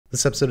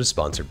This episode is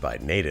sponsored by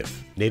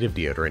Native. Native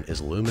deodorant is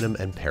aluminum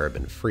and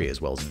paraben free, as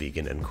well as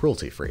vegan and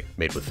cruelty free,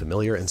 made with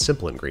familiar and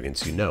simple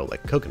ingredients you know,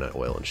 like coconut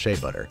oil and shea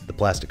butter. The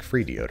plastic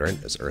free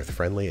deodorant is earth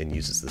friendly and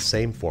uses the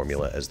same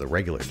formula as the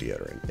regular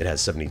deodorant. It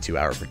has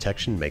 72-hour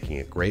protection, making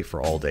it great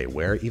for all day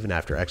wear, even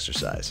after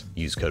exercise.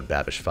 Use code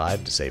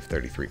Babish5 to save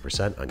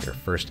 33% on your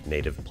first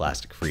Native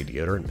plastic free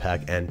deodorant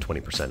pack and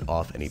 20%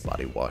 off any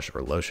body wash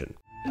or lotion.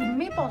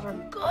 Meatballs are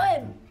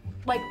good,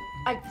 like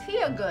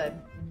IKEA good.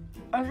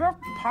 Is there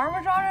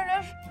Parmesan in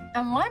this?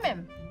 And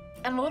lemon?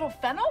 And a little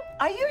fennel?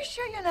 Are you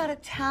sure you're not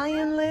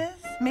Italian, Liz?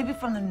 Maybe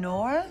from the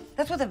north?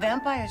 That's where the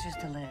vampires used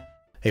to live.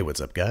 Hey,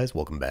 what's up guys?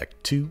 Welcome back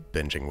to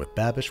Binging with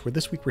Babish, where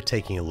this week we're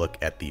taking a look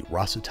at the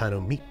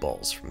Rossitano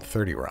meatballs from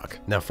 30 Rock.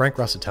 Now, Frank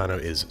Rossitano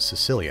is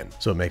Sicilian,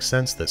 so it makes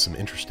sense that some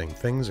interesting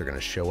things are going to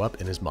show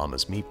up in his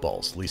mama's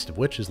meatballs, least of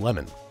which is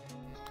lemon.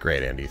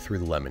 Great, Andy, you threw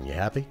the lemon, you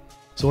happy?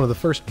 So one of the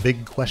first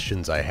big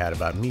questions I had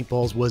about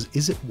meatballs was,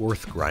 is it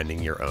worth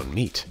grinding your own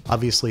meat?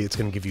 Obviously, it's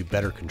going to give you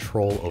better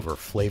control over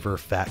flavor,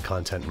 fat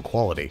content, and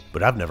quality,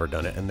 but I've never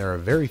done it and there are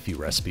very few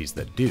recipes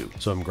that do.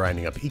 So I'm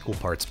grinding up equal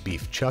parts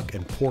beef chuck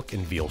and pork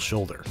and veal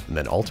shoulder. And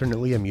then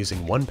alternately, I'm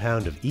using 1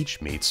 pound of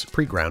each meat's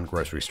pre-ground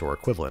grocery store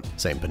equivalent.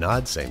 Same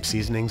panade, same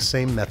seasonings,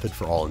 same method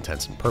for all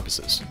intents and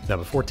purposes. Now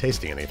before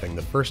tasting anything,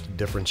 the first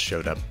difference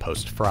showed up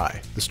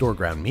post-fry. The store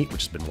ground meat,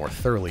 which has been more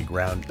thoroughly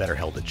ground, better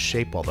held its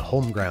shape, while the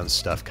home ground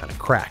stuff kind of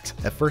cracked.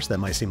 At first that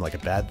might seem like a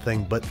bad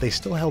thing, but they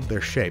still held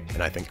their shape,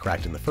 and I think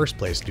cracked in the first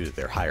place due to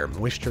their higher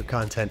moisture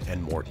content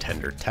and more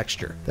tender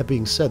texture. That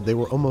being said, they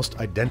were almost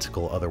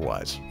identical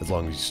otherwise. As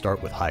long as you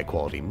start with high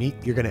quality meat,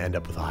 you're going to end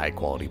up with a high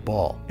quality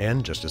ball.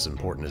 And just as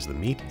important as the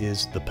meat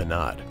is the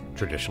panade,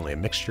 traditionally a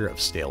mixture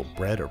of stale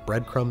bread or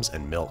breadcrumbs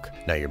and milk.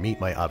 Now your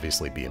meat might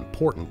obviously be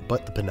important,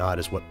 but the panade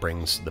is what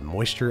brings the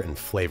moisture and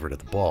flavor to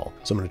the ball.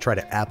 So I'm going to try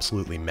to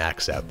absolutely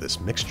max out this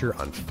mixture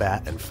on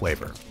fat and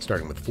flavor,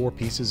 starting with 4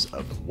 pieces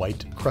of white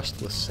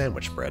crustless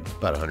sandwich bread,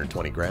 about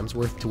 120 grams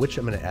worth, to which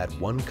I'm going to add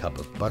 1 cup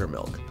of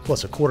buttermilk,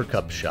 plus a 1/4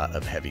 cup shot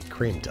of heavy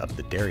cream to up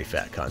the dairy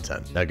fat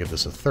content. Now give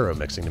this a thorough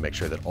mixing to make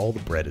sure that all the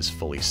bread is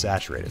fully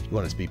saturated. You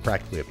want it to be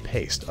practically a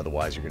paste,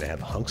 otherwise you're going to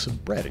have hunks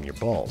of bread in your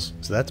balls.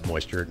 So that's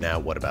moisture. Now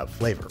what about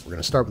flavor? We're going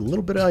to start with a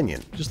little bit of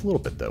onion, just a little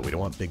bit though. We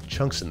don't want big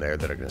chunks in there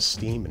that are going to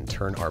steam and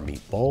turn our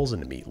meatballs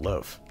into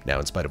meatloaf. Now,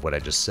 in spite of what I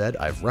just said,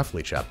 I've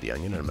roughly chopped the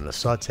onion and I'm going to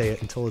saute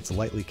it until it's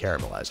lightly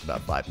caramelized,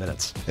 about 5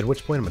 minutes. At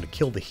which point I'm going to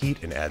kill the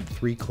heat and add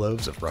 3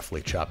 cloves of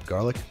roughly chopped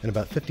garlic and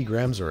about 50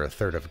 grams or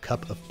 1/3 of a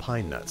cup of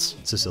pine nuts.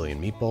 Sicilian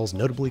meatballs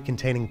notably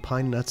containing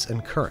pine nuts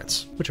and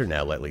currants, which are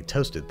now lightly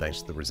toasted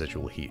thanks to the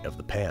residual heat of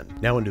the pan.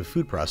 Now into a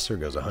food processor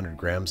goes 100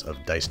 grams of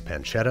diced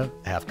pancetta,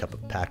 a 1/2 cup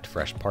of packed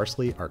fresh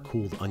parsley, our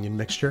cooled onion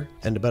mixture,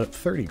 and about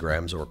 30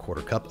 grams or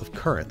 1/4 cup of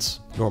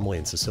currants. Normally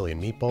in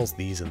Sicilian meatballs,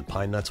 these and the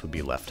pine nuts would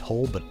be left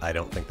whole, but I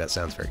don't think that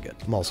sounds very good.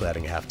 I'm also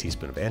adding a 1/2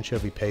 teaspoon of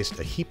anchovy paste,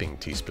 a heaping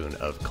teaspoon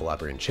of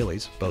Calabrian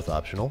chilies, both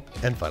optional,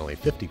 and finally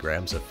 50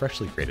 grams of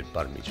freshly grated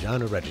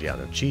Parmigiano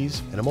Reggiano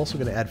cheese, and I'm also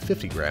going to add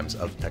 50 grams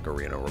of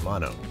Pecorino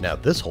Romano. Now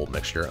this whole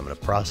mixture I'm going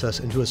to process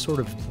into a sort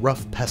of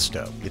rough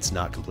pesto. It's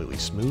not completely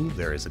smooth,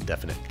 there is a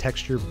definite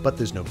texture, but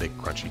there's no big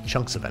crunchy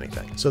chunks of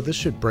anything. So this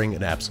should bring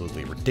an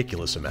absolutely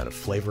ridiculous amount of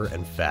flavor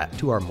and fat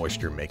to our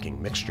moisture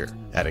making mixture.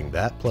 Adding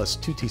that plus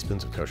 2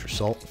 teaspoons of kosher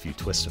salt, a few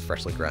twists of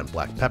freshly ground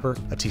black pepper,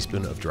 a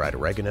teaspoon of dried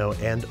oregano,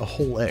 and a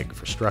whole egg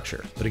for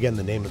structure. But again,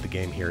 the name of the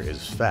game here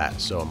is fat,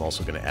 so I'm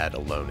also going to add a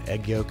lone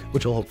egg yolk,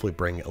 which will hopefully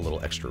bring a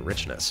little extra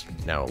richness.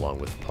 Now along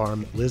with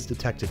parm, Liz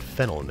detected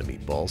fennel in the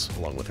meatballs,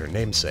 along with her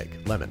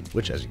namesake, lemon,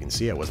 which as you can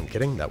see, I wasn't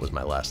kidding, that was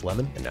my last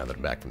lemon, and now that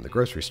I'm back from the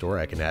grocery store,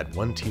 I can add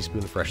 1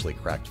 teaspoon freshly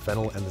cracked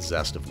fennel and the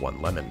zest of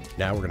 1 lemon.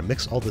 Now we're going to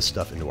mix all this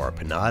stuff into our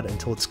panade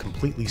until it's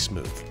completely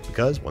smooth,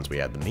 because once we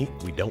add the meat,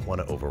 we don't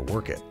want to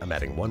overwork it. I'm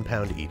adding 1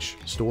 pound each,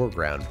 store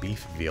ground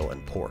beef, veal,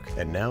 and pork.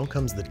 And now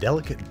comes the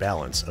delicate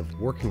balance of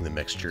working the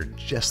mixture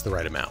just the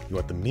right amount. You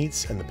want the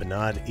meats and the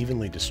panade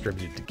evenly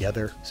distributed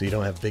together, so you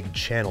don't have big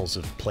channels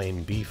of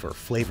plain beef or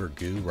flavor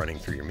goo running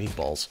through your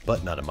meatballs,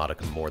 but not a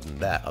modicum more than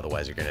that,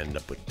 otherwise you're going to end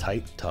up with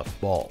tight, tough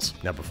balls.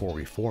 Now before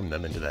we form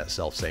them into that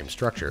self-same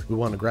structure, we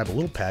want to grab a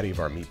little patty of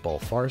our meatball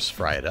farce,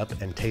 fry it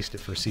up, and taste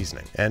it for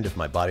seasoning. And if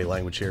my body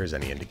language here is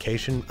any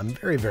indication, I'm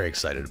very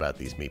excited about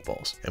these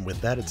meatballs. And with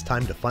that, it's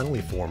time to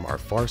finally form our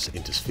farce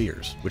into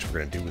spheres, which we're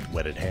going to do with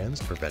wetted hands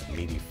to prevent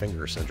meaty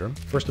finger syndrome.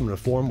 First, I'm going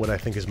to form what I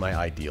think is my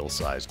ideal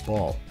sized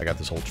ball. I got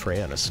this whole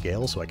tray on a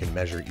scale so I can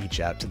measure each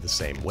out to the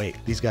same weight.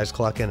 These guys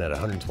clock in at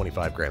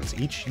 125 grams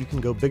each. You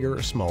can go bigger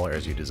or smaller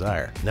as you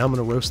desire. Now I'm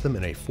going to roast them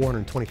in a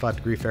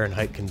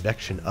 425°F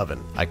convection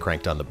oven. I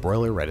cranked on the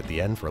broiler right at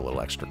the end for a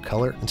little extra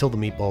color until the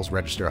meatballs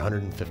register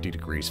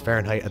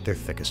 150°F at their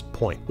thickest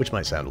point, which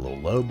might sound a little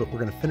low, but we're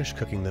going to finish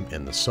cooking them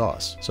in the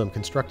sauce. So I'm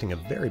constructing a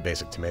very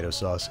basic tomato tomato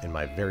sauce in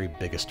my very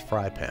biggest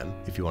fry pan.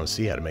 If you want to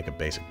see how to make a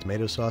basic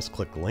tomato sauce,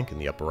 click the link in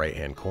the upper right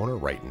hand corner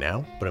right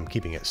now, but I'm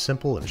keeping it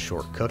simple and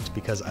short cooked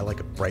because I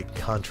like a bright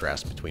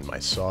contrast between my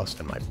sauce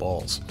and my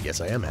balls. Yes,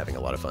 I am having a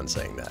lot of fun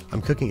saying that.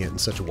 I'm cooking it in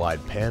such a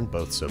wide pan,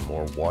 both so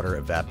more water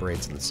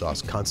evaporates and the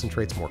sauce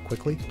concentrates more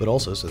quickly, but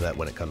also so that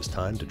when it comes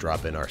time to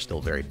drop in our still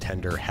very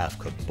tender,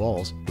 half-cooked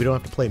balls, we don't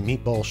have to play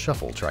meatball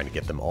shuffle trying to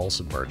get them all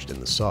submerged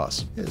in the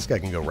sauce. Yeah, this guy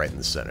can go right in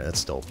the center. That's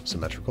still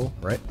symmetrical,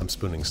 right? I'm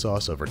spooning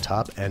sauce over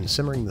top and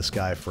simmering this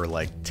guy for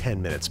like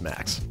 10 minutes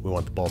max. We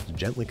want the balls to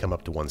gently come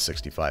up to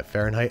 165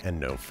 Fahrenheit and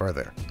no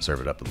further.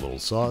 Serve it up with a little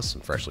sauce,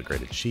 some freshly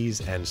grated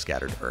cheese, and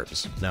scattered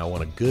herbs. Now I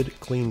want a good,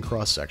 clean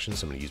cross-section,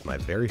 so I'm going to use my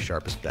very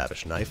sharpest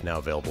Babish knife, now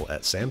available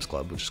at Sam's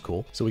Club, which is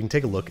cool, so we can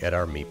take a look at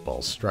our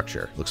meatball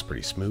structure. Looks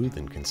pretty smooth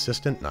and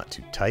consistent, not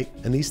too tight,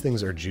 and these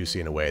things are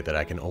juicy in a way that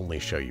I can only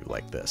show you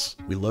like this.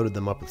 We loaded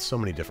them up with so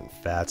many different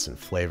fats and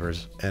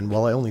flavors, and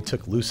while I only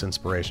took loose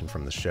inspiration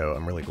from the show,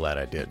 I'm really glad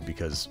I did,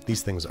 because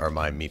these things are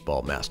my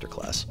meatball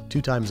masterclass.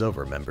 2 times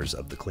over, members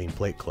of the Clean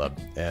Plate Club,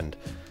 and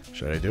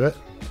should I do it?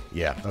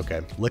 Yeah,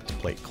 okay. Licked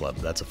Plate Club,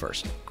 that's a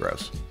first.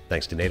 Gross.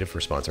 Thanks to Native for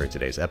sponsoring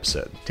today's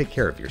episode. Take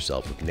care of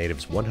yourself with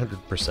Native's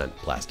 100%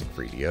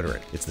 plastic-free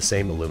deodorant. It's the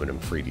same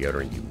aluminum-free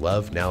deodorant you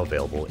love, now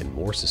available in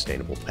more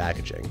sustainable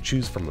packaging.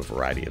 Choose from a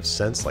variety of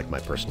scents like my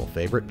personal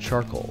favorite,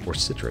 charcoal, or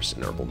citrus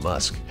and herbal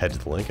musk. Head to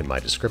the link in my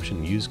description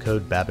and use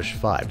code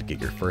BABISH5 to get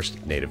your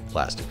first Native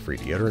plastic-free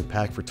deodorant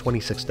pack for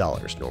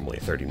 $26, normally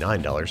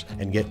 $39,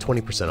 and get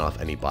 20% off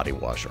any body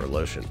wash or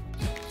lotion.